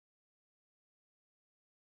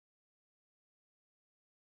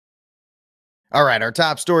All right, our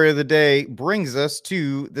top story of the day brings us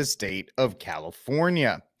to the state of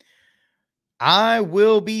California. I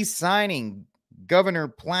will be signing Governor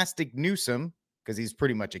Plastic Newsom, because he's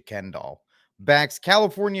pretty much a Ken doll, backs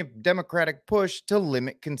California Democratic push to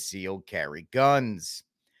limit concealed carry guns.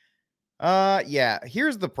 Yeah,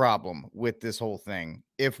 here's the problem with this whole thing.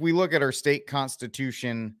 If we look at our state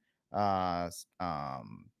constitution guidelines,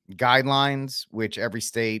 which every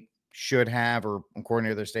state should have, or according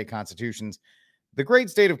to their state constitutions, the great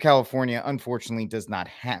state of California, unfortunately, does not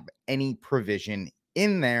have any provision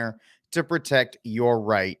in there to protect your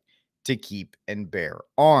right to keep and bear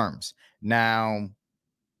arms. Now,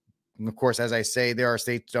 of course, as I say, there are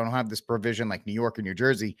states that don't have this provision, like New York and New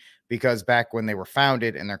Jersey, because back when they were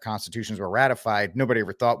founded and their constitutions were ratified, nobody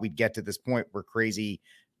ever thought we'd get to this point where crazy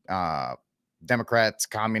Democrats,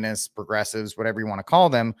 communists, progressives, whatever you want to call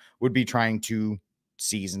them, would be trying to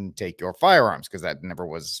seize and take your firearms, because that never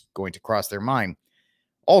was going to cross their mind.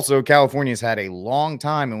 Also, California's had a long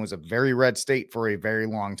time and was a very red state for a very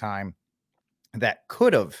long time that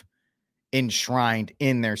could have enshrined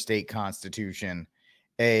in their state constitution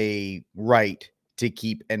a right to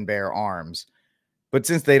keep and bear arms. But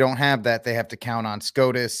since they don't have that, they have to count on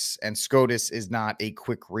SCOTUS, and SCOTUS is not a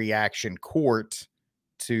quick reaction court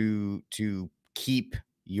to keep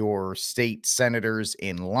your state senators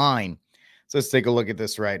in line. So let's take a look at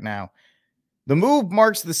this right now. The move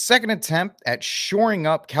marks the second attempt at shoring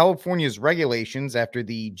up California's regulations after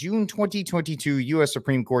the June 2022 U.S.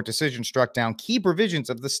 Supreme Court decision struck down key provisions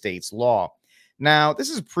of the state's law. Now, this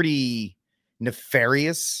is pretty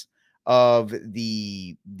nefarious of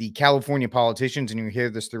the California politicians, and you hear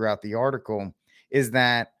this throughout the article, is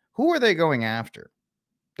that who are they going after?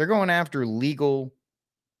 They're going after legal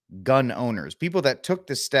gun owners, people that took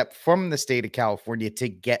the step from the state of California to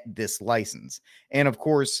get this license. And of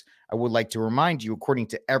course, I would like to remind you, according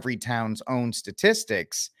to Everytown's own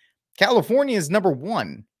statistics, California is number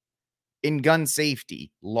one in gun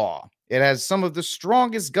safety law. It has some of the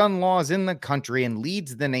strongest gun laws in the country and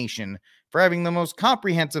leads the nation for having the most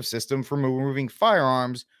comprehensive system for removing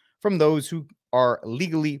firearms from those who are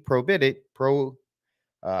legally prohibited.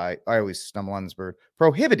 I always stumble on this word.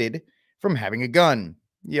 Prohibited from having a gun.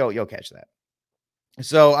 You'll catch that.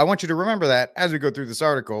 So I want you to remember that as we go through this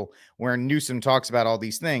article where Newsom talks about all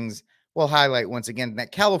these things. We'll highlight once again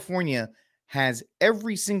that California has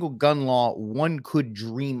every single gun law one could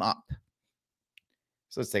dream up.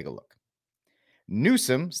 So let's take a look.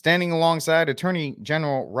 Newsom, standing alongside Attorney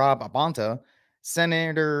General Rob Bonta,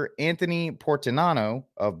 Senator Anthony Portanano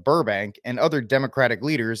of Burbank, and other Democratic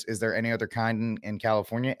leaders, is there any other kind in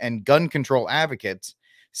California, and gun control advocates,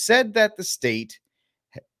 said that the state's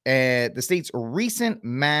recent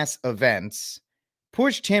mass events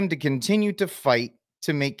pushed him to continue to fight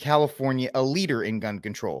to make California a leader in gun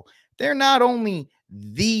control. They're not only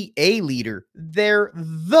a leader, they're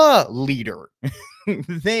the leader.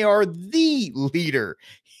 They are the leader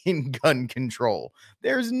in gun control.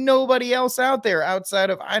 There's nobody else out there outside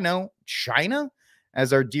of, China,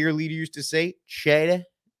 as our dear leader used to say, China.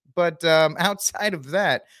 But outside of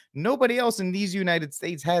that, nobody else in these United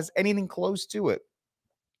States has anything close to it.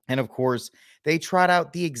 And of course, they trot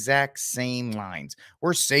out the exact same lines.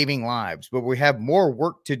 We're saving lives, but we have more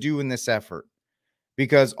work to do in this effort.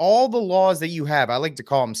 Because all the laws that you have, I like to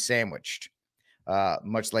call them sandwiched,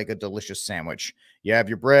 much like a delicious sandwich. You have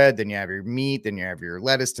your bread, then you have your meat, then you have your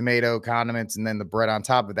lettuce, tomato, condiments, and then the bread on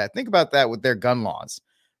top of that. Think about that with their gun laws.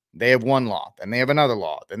 They have one law, then they have another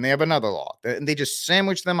law, then they have another law. And they just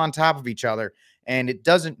sandwich them on top of each other, and it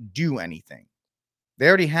doesn't do anything. They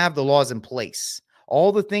already have the laws in place.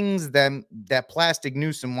 All the things that Plastic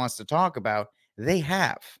Newsom wants to talk about, they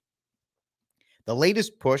have. The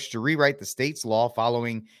latest push to rewrite the state's law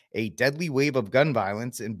following a deadly wave of gun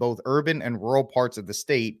violence in both urban and rural parts of the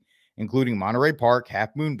state, including Monterey Park,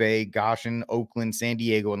 Half Moon Bay, Goshen, Oakland, San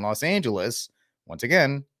Diego, and Los Angeles. Once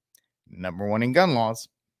again, number one in gun laws.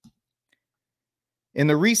 In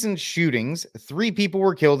the recent shootings, 3 people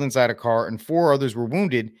were killed inside a car and 4 others were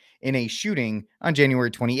wounded in a shooting on January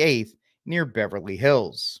 28th near Beverly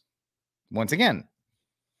Hills. Once again,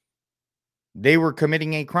 they were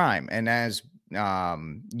committing a crime. And as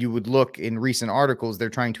you would look in recent articles,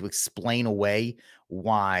 they're trying to explain away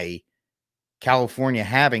why California,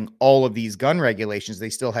 having all of these gun regulations,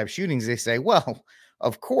 they still have shootings. They say, well,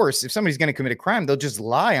 of course, if somebody's going to commit a crime, they'll just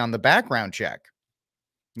lie on the background check.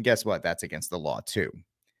 And guess what? That's against the law too.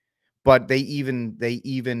 But they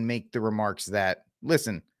even make the remarks that,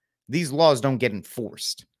 listen, these laws don't get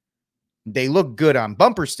enforced. They look good on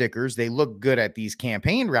bumper stickers. They look good at these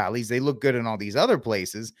campaign rallies. They look good in all these other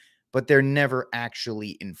places, but they're never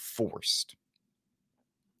actually enforced.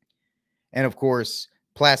 And of course,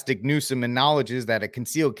 Plastic Newsom acknowledges that a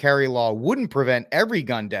concealed carry law wouldn't prevent every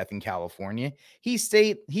gun death in California. He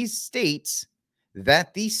states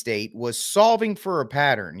that the state was solving for a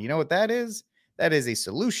pattern. You know what that is? That is a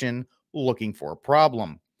solution looking for a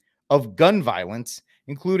problem of gun violence,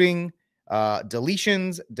 including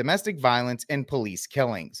deletions, domestic violence, and police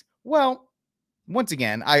killings. Well, once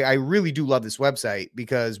again, I really do love this website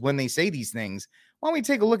because when they say these things, why don't we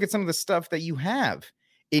take a look at some of the stuff that you have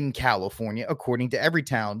in California, according to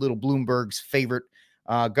Everytown, little Bloomberg's favorite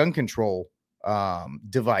gun control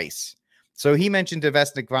device. So he mentioned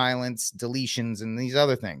domestic violence, deletions, and these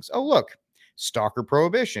other things. Oh, look, stalker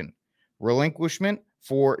prohibition, relinquishment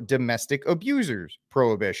for domestic abusers,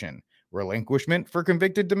 prohibition, relinquishment for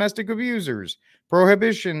convicted domestic abusers,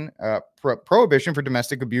 prohibition for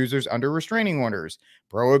domestic abusers under restraining orders,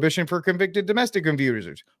 prohibition for convicted domestic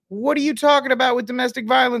abusers. What are you talking about with domestic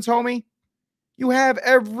violence, homie? You have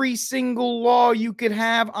every single law you could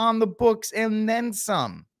have on the books and then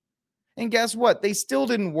some. And guess what? They still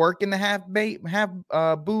didn't work in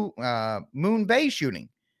the Moon Bay shooting,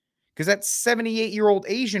 because that 78-year-old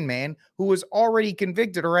Asian man who was already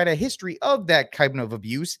convicted or had a history of that kind of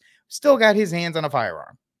abuse still got his hands on a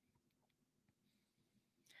firearm.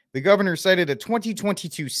 The governor cited a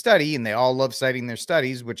 2022 study, and they all love citing their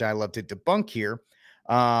studies, which I love to debunk here.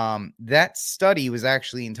 That study was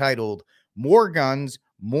actually entitled "More Guns,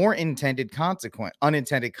 More Unintended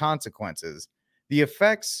Consequences: The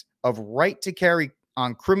Effects of Right to Carry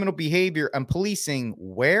on Criminal Behavior and Policing."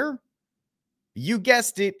 Where? You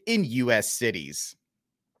guessed it, in U.S. cities.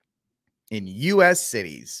 In U.S.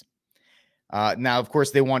 cities. Now, of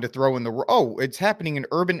course, they want to throw in it's happening in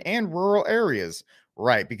urban and rural areas.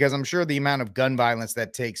 Right, because I'm sure the amount of gun violence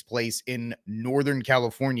that takes place in Northern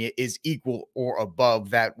California is equal or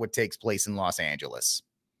above that what takes place in Los Angeles.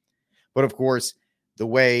 But of course, the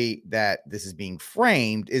way that this is being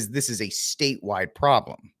framed is this is a statewide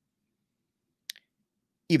problem,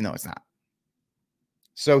 even though it's not.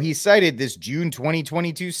 So he cited this June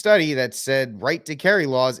 2022 study that said right to carry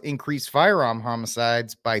laws increase firearm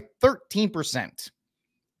homicides by 13%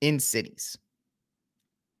 in cities.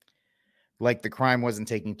 Like the crime wasn't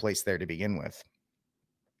taking place there to begin with.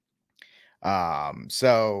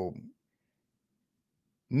 So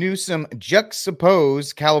Newsom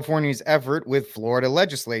juxtaposed California's effort with Florida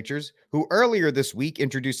legislatures, who earlier this week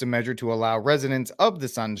introduced a measure to allow residents of the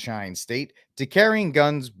Sunshine State to carrying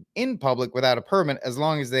guns in public without a permit as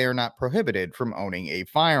long as they are not prohibited from owning a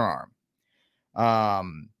firearm.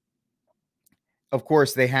 Of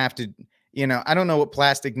course, they have to, I don't know what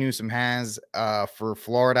Plastic Newsom has for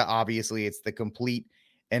Florida. Obviously, it's the complete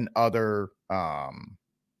and other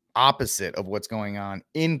opposite of what's going on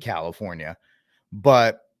in California.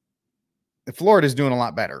 But Florida's doing a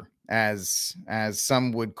lot better, as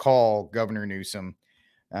some would call Governor Newsom.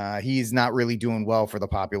 He's not really doing well for the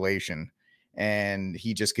population, and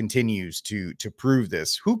he just continues to prove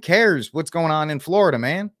this. Who cares what's going on in Florida,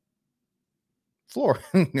 man? Florida,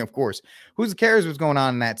 of course. Who cares what's going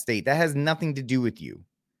on in that state? That has nothing to do with you.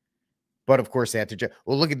 But of course, they have to.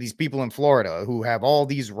 Well, look at these people in Florida who have all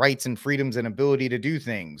these rights and freedoms and ability to do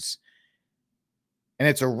things. And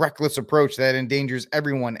it's a reckless approach that endangers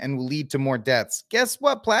everyone and will lead to more deaths. Guess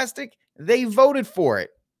what, Plastic? They voted for it.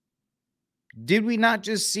 Did we not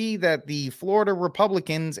just see that the Florida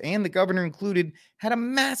Republicans, and the governor included, had a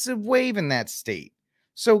massive wave in that state?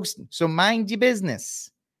 So mind your business.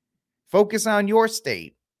 Focus on your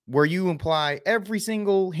state, where you apply every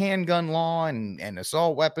single handgun law and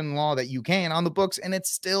assault weapon law that you can on the books, and it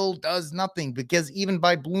still does nothing, because even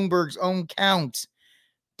by Bloomberg's own count,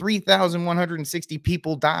 3,160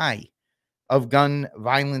 people die of gun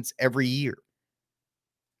violence every year.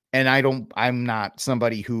 And I'm not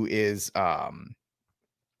somebody who is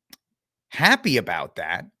happy about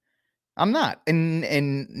that. I'm not.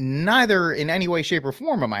 And neither in any way, shape, or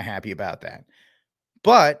form am I happy about that.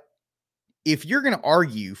 But if you're going to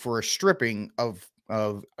argue for a stripping of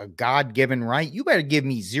a God-given right, you better give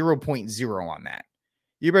me 0.0 on that.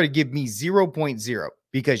 You better give me 0.0,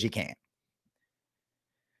 because you can't.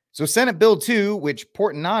 So Senate Bill 2, which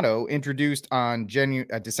Portanato introduced on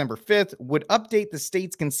December 5th, would update the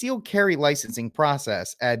state's concealed carry licensing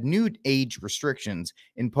process, add new age restrictions,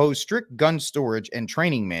 impose strict gun storage and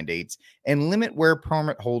training mandates, and limit where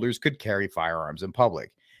permit holders could carry firearms in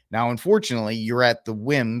public. Now, unfortunately, you're at the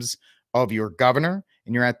whims of your governor,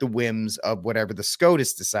 and you're at the whims of whatever the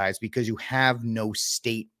SCOTUS decides, because you have no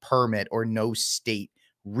state permit or no state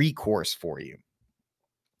recourse for you.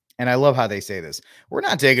 And I love how they say this. We're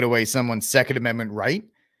not taking away someone's Second Amendment right.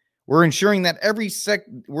 We're ensuring that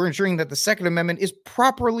the Second Amendment is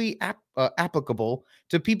properly applicable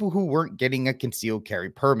to people who weren't getting a concealed carry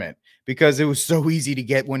permit because it was so easy to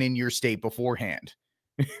get one in your state beforehand.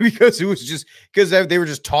 Because they were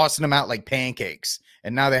just tossing them out like pancakes,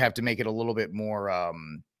 and now they have to make it a little bit more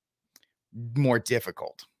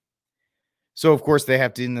difficult. So, of course, they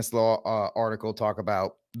have to, in this law article, talk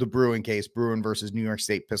about the Bruen case, Bruen versus New York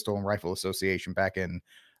State Pistol and Rifle Association back in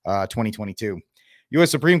 2022.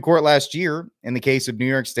 U.S. Supreme Court last year, in the case of New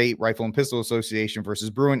York State Rifle and Pistol Association versus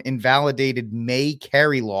Bruen, invalidated May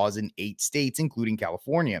carry laws in 8 states, including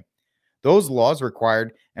California. Those laws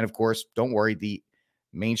required, and of course, don't worry, the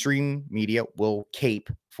mainstream media will cape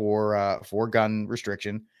for gun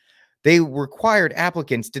restriction. They required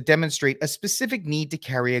applicants to demonstrate a specific need to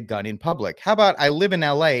carry a gun in public. How about I live in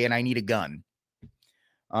LA and I need a gun?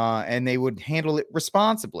 And they would handle it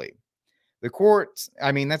responsibly. The courts,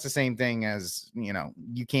 I mean, that's the same thing as,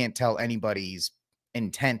 you can't tell anybody's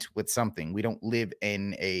intent with something. We don't live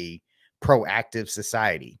in a proactive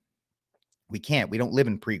society. We can't. We don't live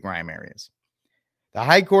in pre-crime areas. The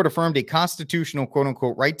High Court affirmed a constitutional,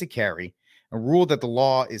 quote-unquote, right to carry and ruled that the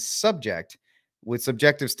law is subject with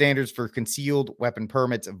subjective standards for concealed weapon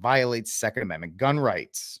permits violates Second Amendment gun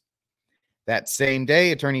rights. That same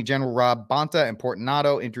day, Attorney General Rob Bonta and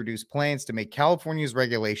Portanato introduced plans to make California's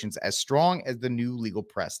regulations as strong as the new legal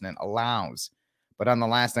precedent allows. But on the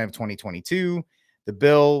last night of 2022, the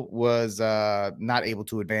bill was not able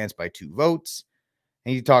to advance by 2 votes.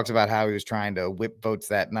 And he talks about how he was trying to whip votes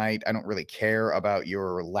that night. I don't really care about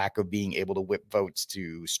your lack of being able to whip votes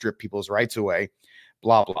to strip people's rights away.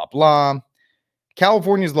 Blah, blah, blah.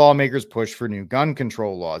 California's lawmakers push for new gun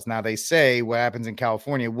control laws. Now, they say what happens in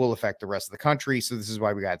California will affect the rest of the country, so this is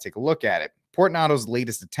why we got to take a look at it. Portanato's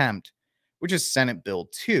latest attempt, which is Senate Bill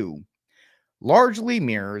 2, largely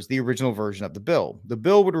mirrors the original version of the bill. The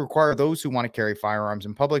bill would require those who want to carry firearms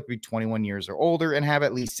in public to be 21 years or older and have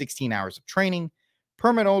at least 16 hours of training.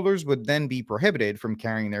 Permit holders would then be prohibited from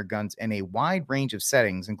carrying their guns in a wide range of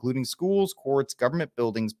settings, including schools, courts, government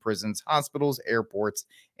buildings, prisons, hospitals, airports,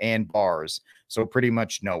 and bars. So pretty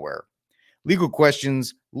much nowhere. Legal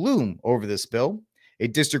questions loom over this bill. A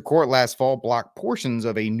district court last fall blocked portions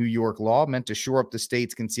of a New York law meant to shore up the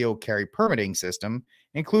state's concealed carry permitting system,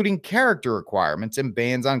 including character requirements and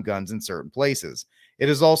bans on guns in certain places. It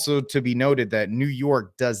is also to be noted that New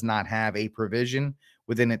York does not have a provision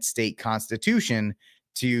within its state constitution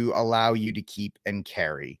to allow you to keep and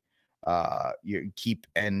carry, keep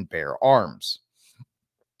and bear arms.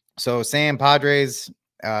 So Sam Padres,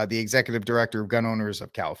 the executive director of Gun Owners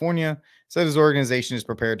of California, said his organization is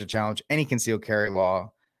prepared to challenge any concealed carry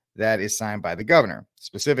law that is signed by the governor.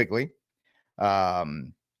 Specifically,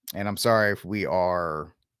 and I'm sorry if we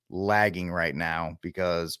are lagging right now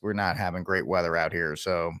because we're not having great weather out here,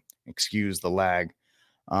 so excuse the lag.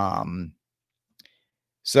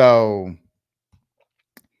 So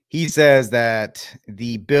he says that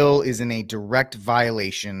the bill is in a direct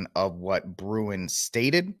violation of what Bruen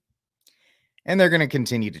stated, and they're going to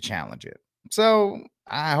continue to challenge it. So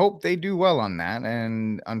I hope they do well on that.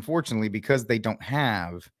 And unfortunately, because they don't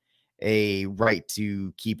have a right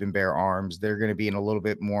to keep and bear arms, they're going to be in a little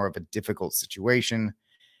bit more of a difficult situation.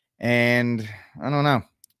 And I don't know.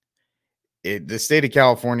 The state of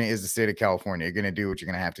California is the state of California. You're going to do what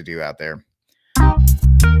you're going to have to do out there.